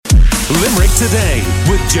Limerick Today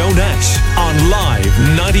with Joe Nash on Live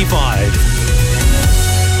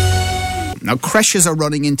 95. Now, creches are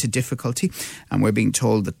running into difficulty and we're being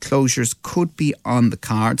told that closures could be on the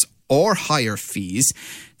cards or higher fees.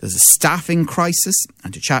 There's a staffing crisis,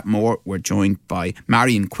 and to chat more, we're joined by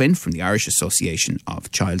Marion Quinn from the Irish Association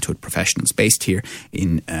of Childhood Professionals, based here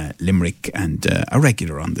in Limerick, and a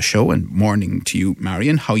regular on the show. And morning to you,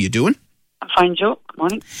 Marion. How are you doing? I'm fine, Joe. Good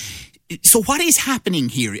morning. So what is happening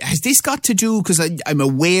here? Has this got to do, because I'm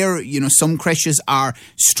aware, some creches are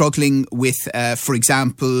struggling with, for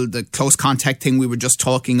example, the close contact thing we were just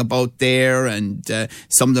talking about there, and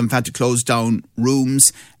some of them have had to close down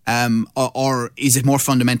rooms, or is it more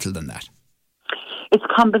fundamental than that? It's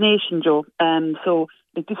a combination, Joe. So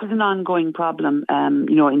this is an ongoing problem,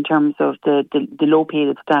 in terms of the low pay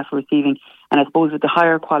that staff are receiving, and I suppose with the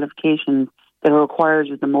higher qualifications that are required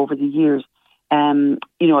of them over the years.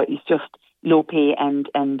 It's just low pay and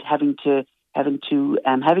having to have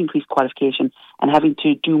increased qualification and having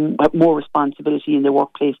to do more responsibility in their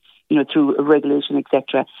workplace, through regulation,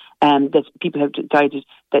 etc. That people have decided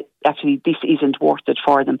that actually this isn't worth it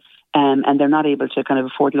for them, and they're not able to kind of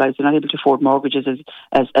afford lives. They're not able to afford mortgages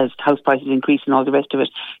as house prices increase and all the rest of it.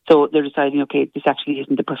 So they're deciding, okay, this actually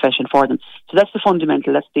isn't the profession for them. So that's the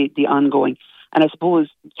fundamental. That's the ongoing. And I suppose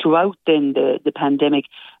throughout then the pandemic,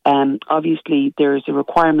 obviously there's a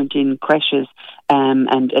requirement in creches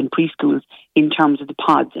and preschools in terms of the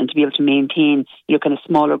pods, and to be able to maintain, kind of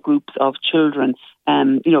smaller groups of children,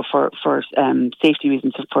 for safety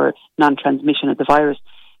reasons, for non-transmission of the virus.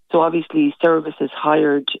 So obviously services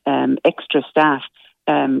hired extra staff,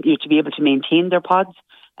 to be able to maintain their pods.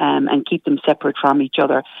 And keep them separate from each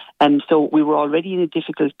other. And so we were already in a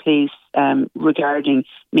difficult place regarding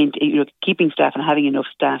keeping staff and having enough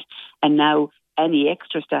staff. And now any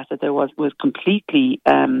extra staff that there was completely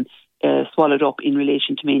swallowed up in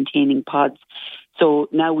relation to maintaining pods. So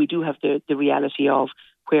now we do have the reality of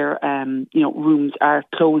where rooms are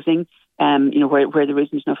closing, where there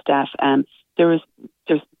isn't enough staff. There's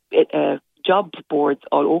job boards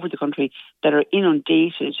all over the country that are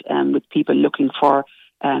inundated with people looking for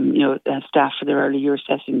staff for their early year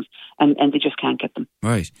settings, and they just can't get them.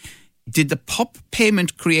 Right. Did the PUP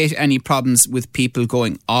payment create any problems with people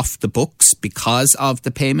going off the books because of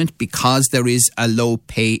the payment, because there is a low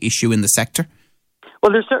pay issue in the sector?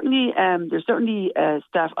 Well, there's certainly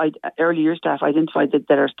staff, early year staff identified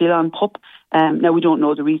that are still on PUP. Now, we don't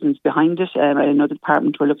know the reasons behind it. I know the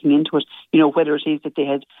department were looking into it, whether it is that they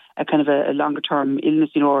had a kind of a longer term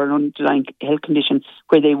illness, or an underlying health condition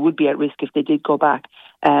where they would be at risk if they did go back.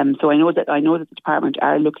 So I know that the department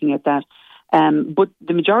are looking at that. But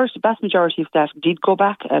the vast majority of staff did go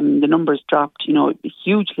back. The numbers dropped,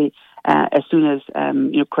 hugely as soon as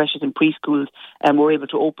creches and preschools were able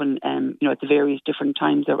to open, at the various different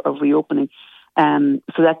times of reopening.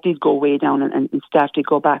 So that did go way down, and staff did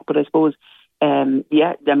go back. But I suppose,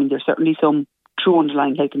 there's certainly some true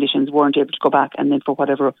underlying health conditions weren't able to go back, and then for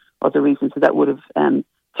whatever other reasons, so that would have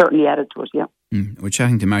certainly added to it, yeah. We're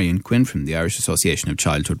chatting to Marion Quinn from the Irish Association of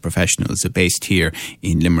Childhood Professionals, based here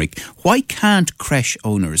in Limerick. Why can't creche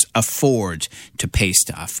owners afford to pay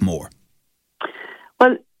staff more?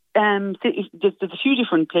 Well, there's a few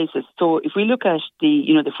different places. So if we look at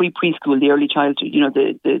the free preschool, the early childhood,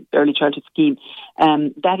 the early childhood scheme,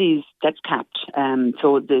 that's capped.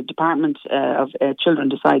 So the Department of Children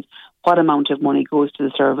decides what amount of money goes to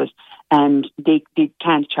the service, and they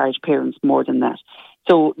can't charge parents more than that.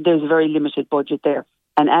 So there's a very limited budget there.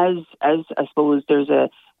 And as I suppose there's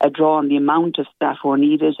a draw on the amount of staff who are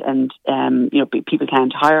needed, and people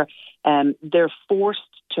can't hire, they're forced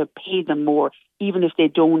to pay them more, even if they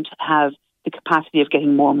don't have the capacity of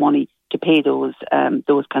getting more money to pay those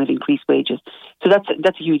kind of increased wages. So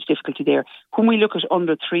that's a huge difficulty there. When we look at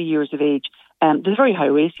under 3 years of age, there's very high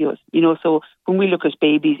ratios. So when we look at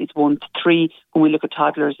babies, it's 1 to 3. When we look at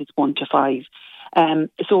toddlers, it's 1 to 5.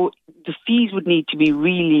 So the fees would need to be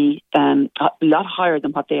really a lot higher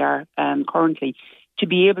than what they are currently to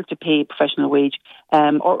be able to pay professional wage,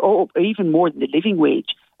 or even more than the living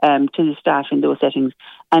wage to the staff in those settings,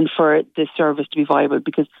 and for the service to be viable.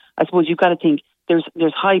 Because I suppose you've got to think there's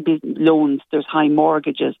high business loans, there's high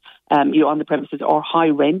mortgages, on the premises, or high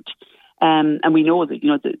rent. And we know that,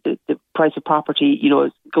 the price of property,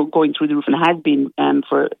 is going through the roof, and has been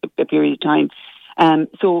for a period of time.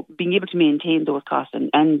 So being able to maintain those costs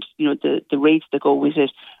and the rates that go with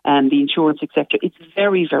it, and the insurance, etc., it's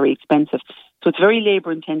very, very expensive. So it's very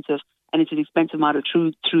labour intensive, and it's an expensive model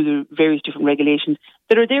through the various different regulations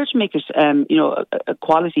that are there to make it, a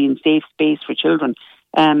quality and safe space for children.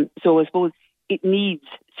 So I suppose it needs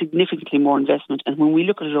significantly more investment. And when we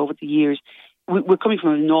look at it over the years, we're coming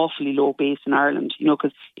from an awfully low base in Ireland,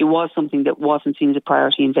 because it was something that wasn't seen as a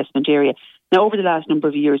priority investment area. Now, over the last number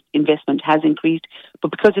of years, investment has increased,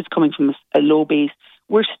 but because it's coming from a low base,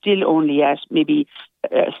 we're still only at maybe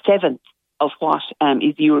a seventh of what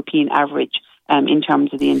is the European average in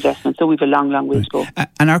terms of the investment. So we've a long, long way to go.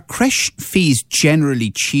 And are creche fees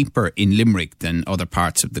generally cheaper in Limerick than other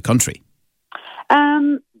parts of the country?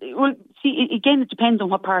 Well, see, again, it depends on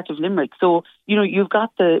what part of Limerick. So, you've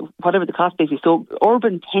got whatever the cost base is. So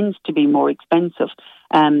urban tends to be more expensive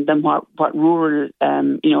than what rural,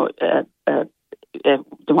 than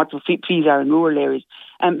what the fees are in rural areas.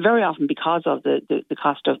 Very often because of the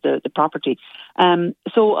cost of the property.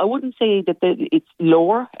 So I wouldn't say that it's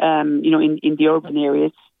lower, in the urban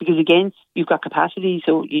areas, because again, you've got capacity.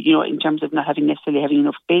 So, in terms of not necessarily having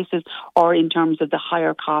enough spaces, or in terms of the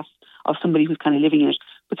higher costs of somebody who's kind of living in it.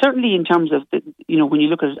 But certainly in terms of, when you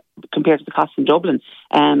look at it compared to the costs in Dublin,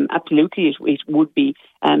 absolutely it would be,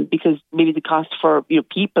 because maybe the cost for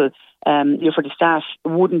people, for the staff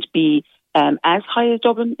wouldn't be as high as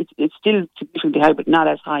Dublin. It's still significantly high, but not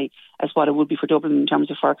as high as what it would be for Dublin in terms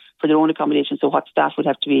of for their own accommodation. So what staff would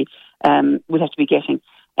have to be getting.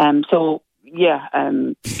 There's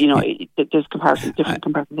different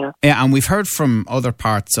comparison there. Yeah, and we've heard from other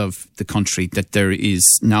parts of the country that there is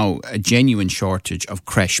now a genuine shortage of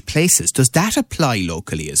creche places. Does that apply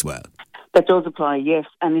locally as well? That does apply, yes.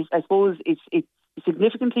 And I suppose it's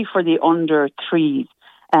significantly for the under threes,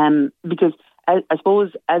 because I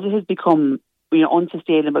suppose as it has become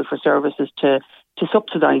unsustainable for services to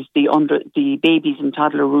subsidise the babies and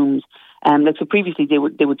toddler rooms. So previously they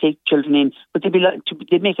would take children in, but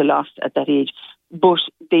they'd make a loss at that age. But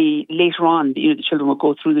later on, the children would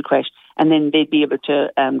go through the creche, and then they'd be able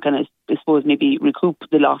to maybe recoup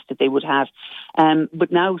the loss that they would have.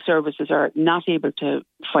 But now services are not able to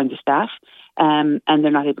find the staff, and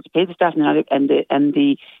they're not able to pay the staff, and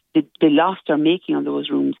the loss they're making on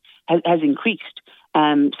those rooms has increased.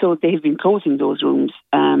 So they've been closing those rooms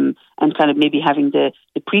and kind of maybe having the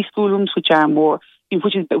preschool rooms, which are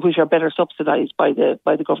better subsidised by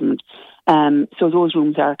the government. So those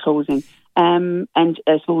rooms are closing. And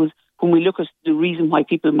I suppose when we look at the reason why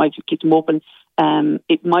people might keep them open,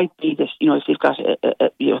 it might be that if they've got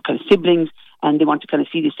kind of siblings and they want to kind of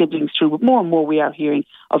see the siblings through. But more and more we are hearing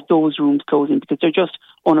of those rooms closing because they're just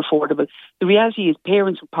unaffordable. The reality is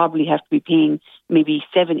parents would probably have to be paying maybe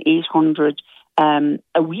 $700-800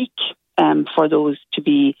 a week for those to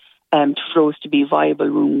be viable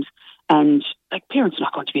rooms. And parents are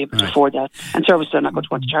not going to be able to afford that, and services are not going to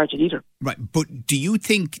want to charge it either. Right, but do you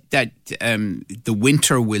think that the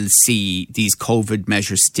winter will see these COVID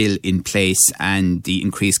measures still in place and the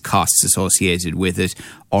increased costs associated with it,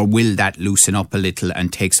 or will that loosen up a little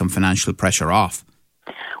and take some financial pressure off?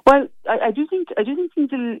 Well, I do think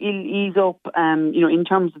things will ease up, in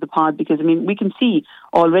terms of the pod, because we can see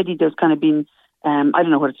already there's kind of been, I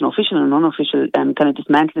don't know whether it's an official or non-official kind of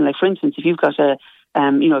dismantling. Like for instance, if you've got a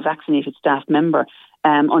vaccinated staff member,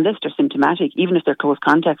 unless they're symptomatic, even if they're close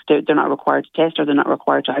contacts, they're not required to test or they're not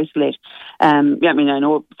required to isolate. I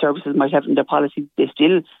know services might have in their policy, they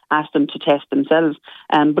still ask them to test themselves,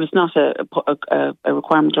 but it's not a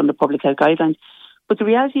requirement under public health guidelines. But the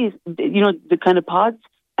reality is, the kind of pods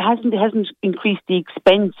hasn't increased the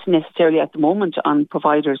expense necessarily at the moment on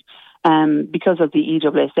providers. Because of the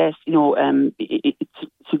EWSS, it's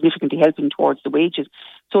significantly helping towards the wages.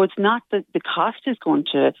 So it's not that the cost is going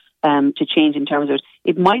to change in terms of it.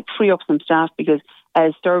 It might free up some staff because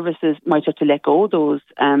as services might have to let go of those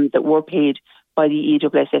that were paid by the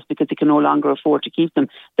EWSS because they can no longer afford to keep them.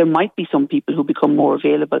 There might be some people who become more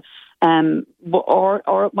available.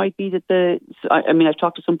 Or it might be that I've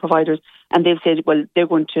talked to some providers and they've said, well, they're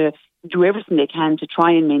going to do everything they can to try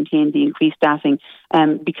and maintain the increased staffing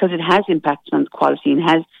because it has impacted on quality and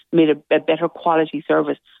has made a better quality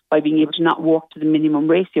service by being able to not walk to the minimum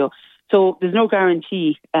ratio. So there's no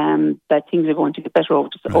guarantee that things are going to get better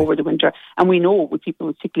over the winter. And we know with people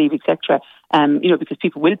with sick leave, etc., because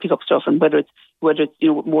people will pick up stuff, and whether it's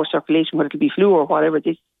more circulation, whether it'll be flu or whatever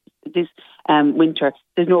this winter,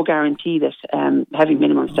 there's no guarantee that having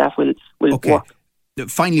minimum staff will work.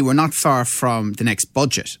 Finally, we're not far from the next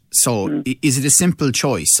budget. So is it a simple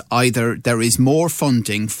choice? Either there is more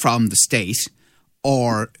funding from the state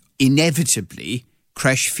or inevitably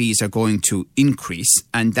creche fees are going to increase,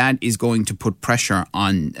 and that is going to put pressure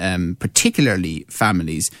on particularly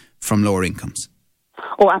families from lower incomes.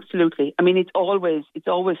 Oh, absolutely. It's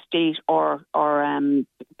always state or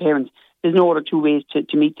parents. There's no other two ways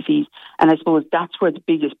to meet the fees. And I suppose that's where the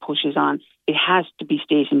biggest push is on. It has to be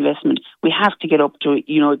state investment. We have to get up to,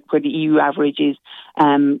 where the EU average is,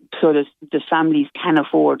 so that the families can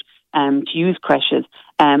afford to use creches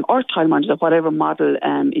or childminders or whatever model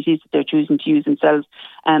it is that they're choosing to use themselves.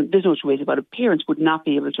 There's no two ways about it. Parents would not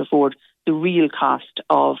be able to afford the real cost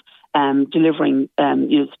of delivering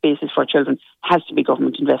spaces for children. Has to be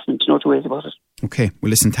government investment, no two ways about it. Okay, well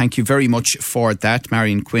listen, thank you very much for that.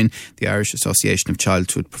 Marion Quinn, the Irish Association of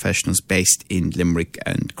Childhood Professionals based in Limerick,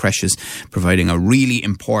 and creches providing a really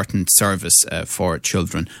important service for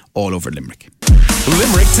children all over Limerick.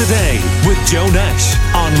 Limerick Today with Joe Nash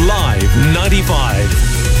on Live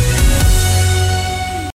 95.